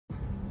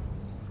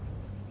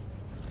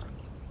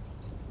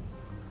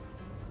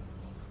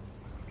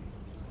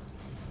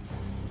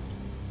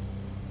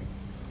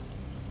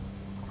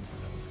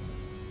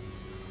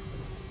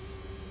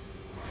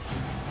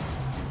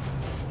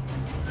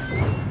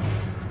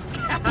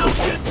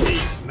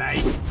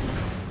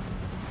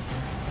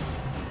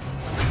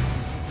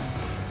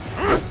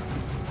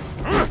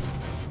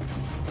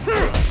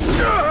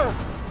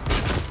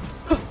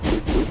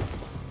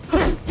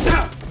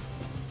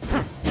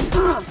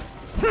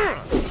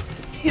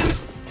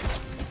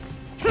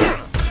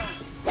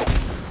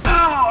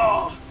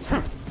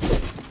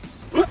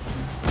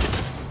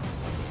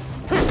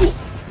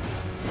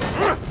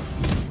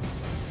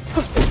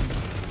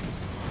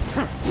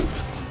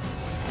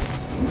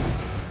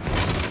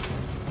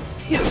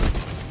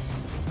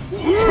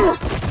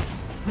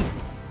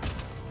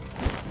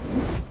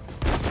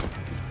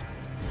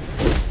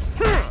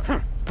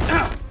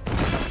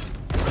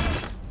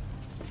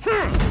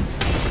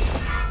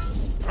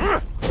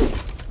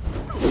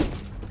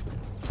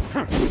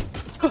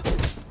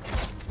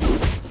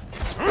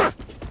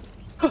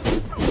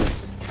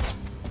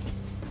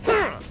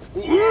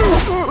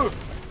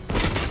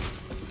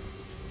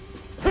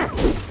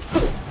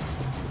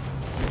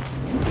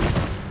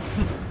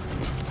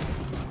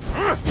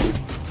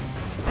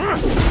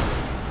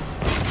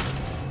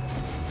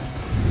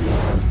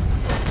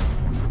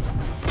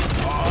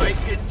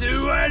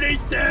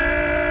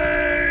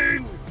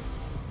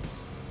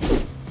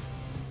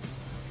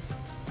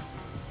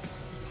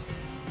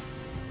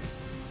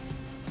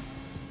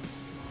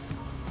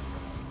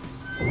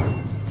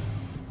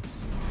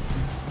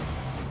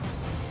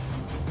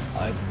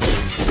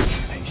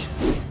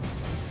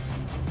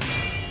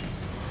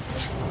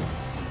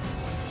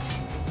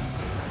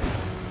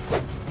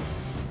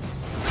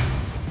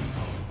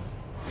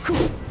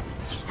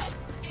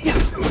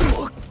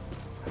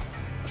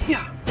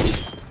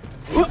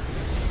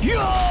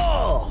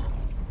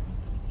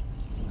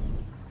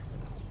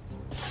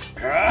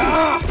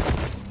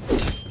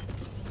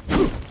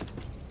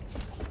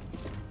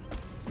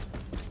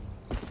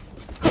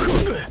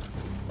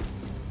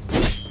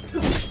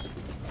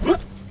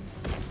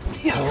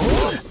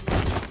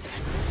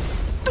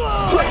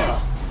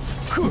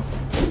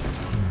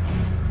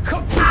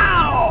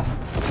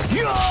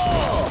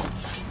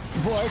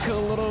Bark a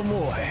little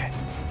more.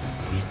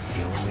 It's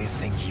the only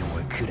thing you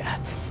were good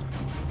at.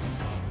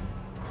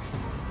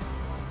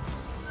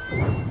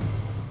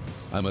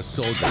 I'm a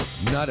soldier,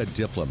 not a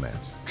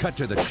diplomat. Cut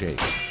to the chase.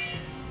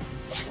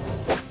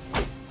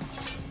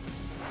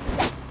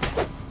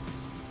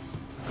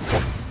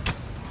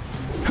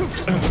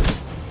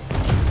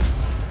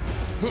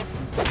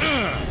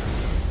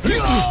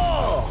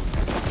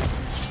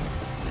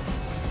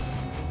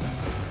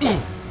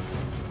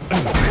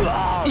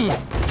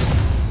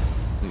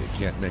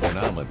 You can't make an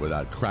omelet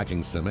without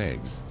cracking some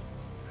eggs.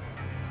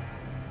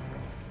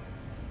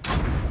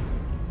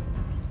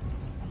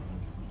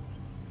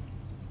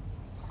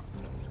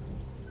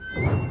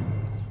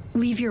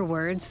 Leave your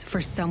words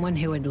for someone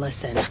who would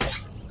listen.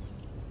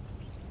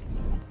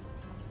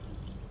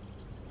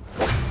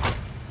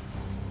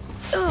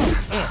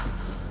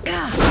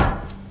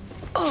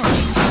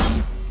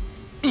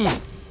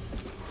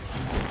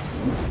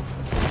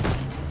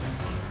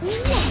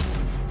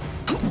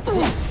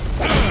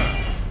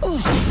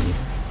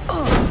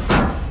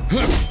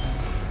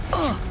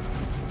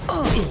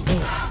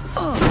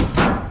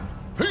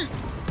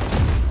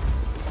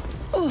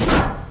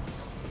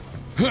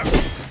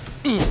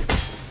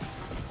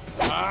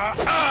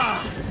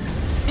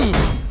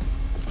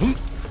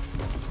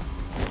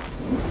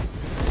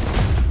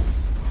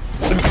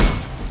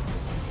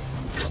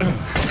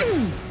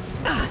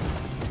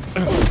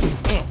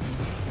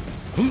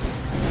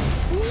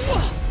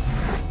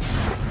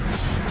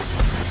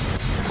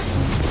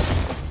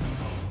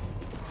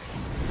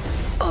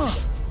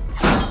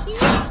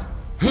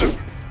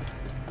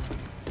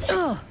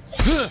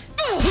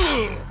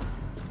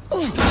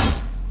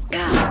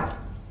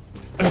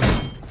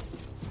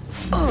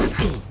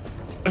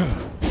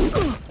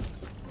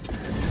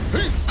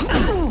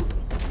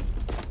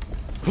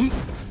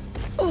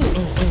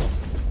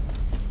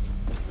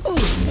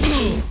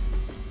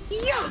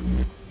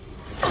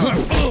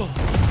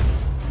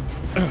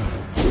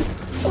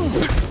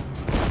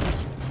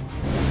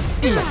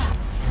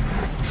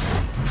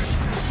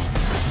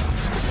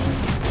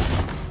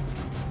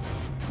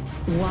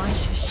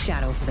 Watch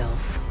Shadow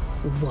Filth.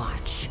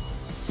 Watch.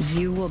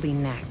 You will be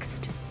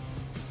next.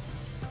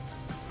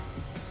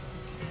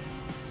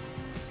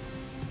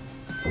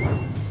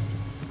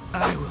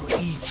 I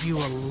will eat you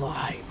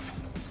alive.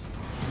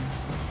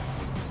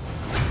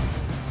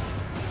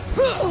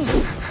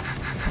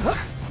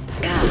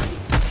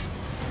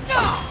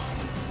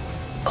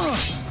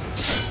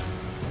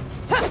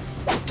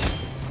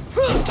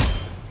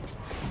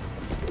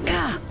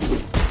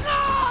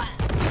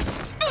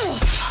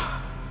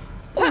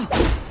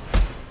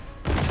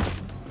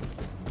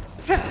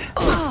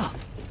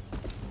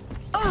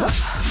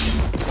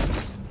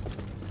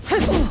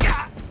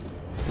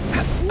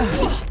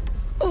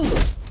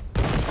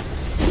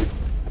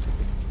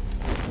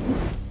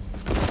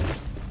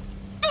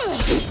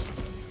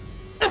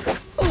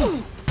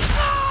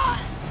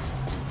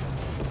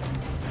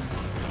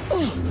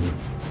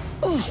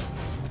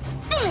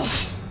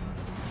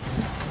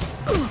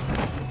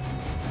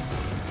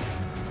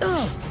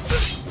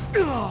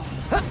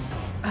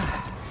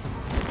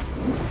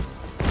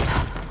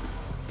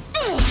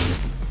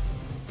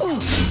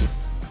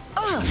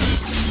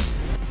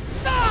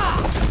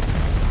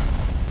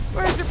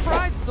 Where's your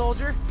pride,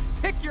 soldier?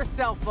 Pick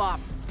yourself up.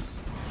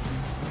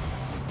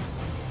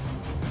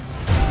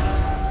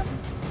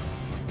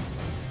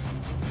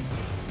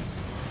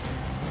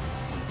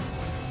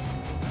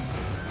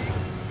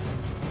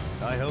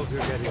 I hope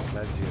you're getting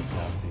plenty of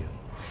calcium.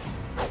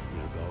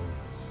 Your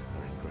bones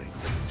are in great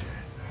danger.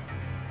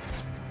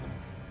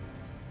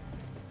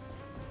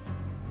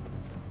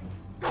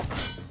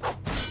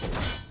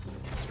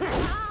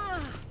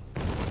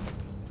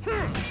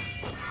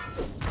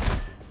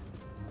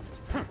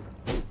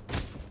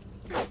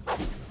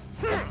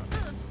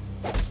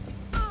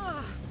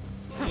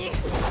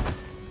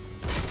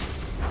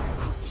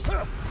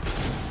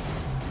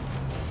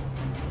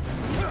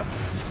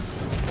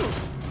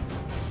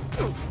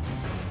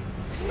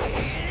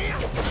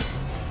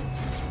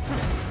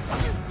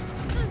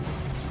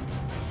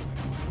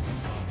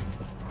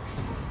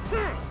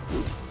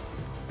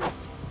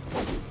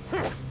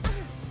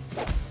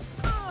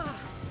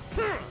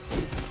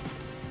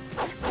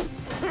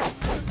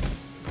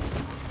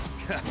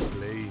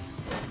 Please.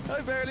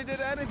 I barely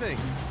did anything.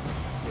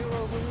 You're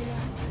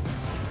overreacting.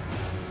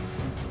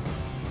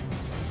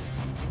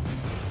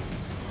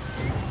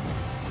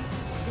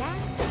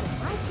 Dance to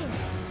my tune.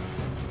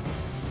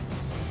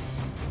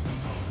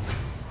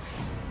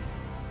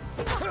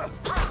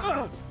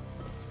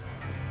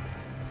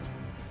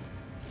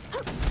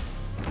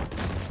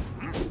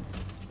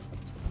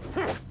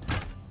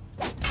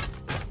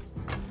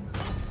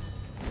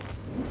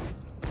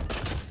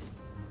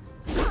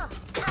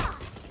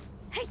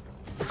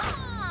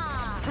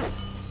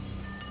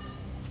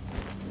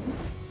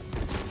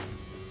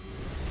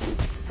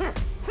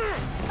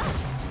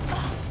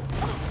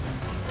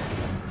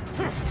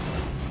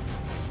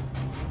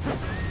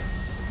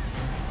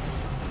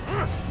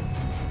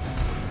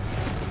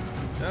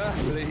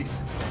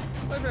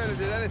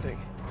 did anything.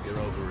 You're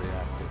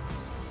overreacting.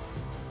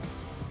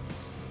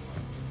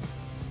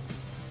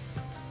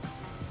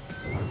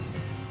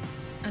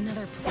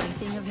 Another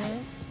plaything of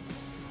his?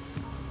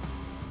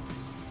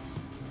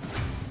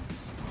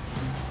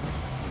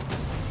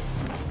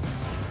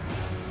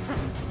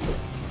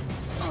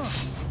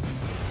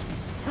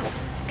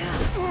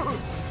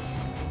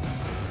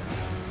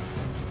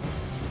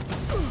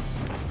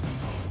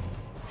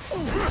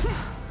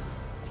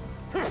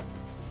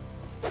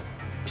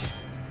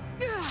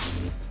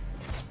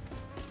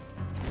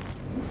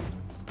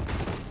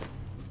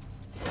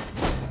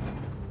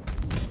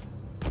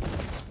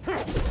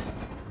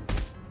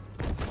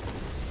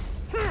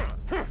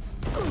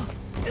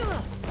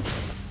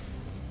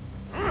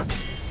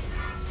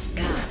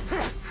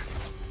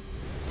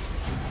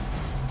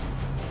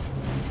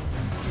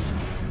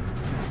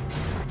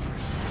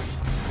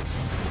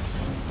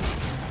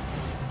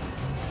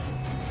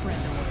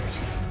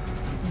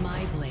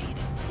 My blade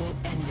will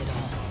end it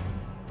all.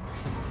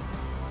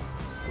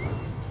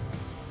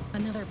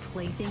 Another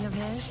plaything of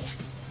his?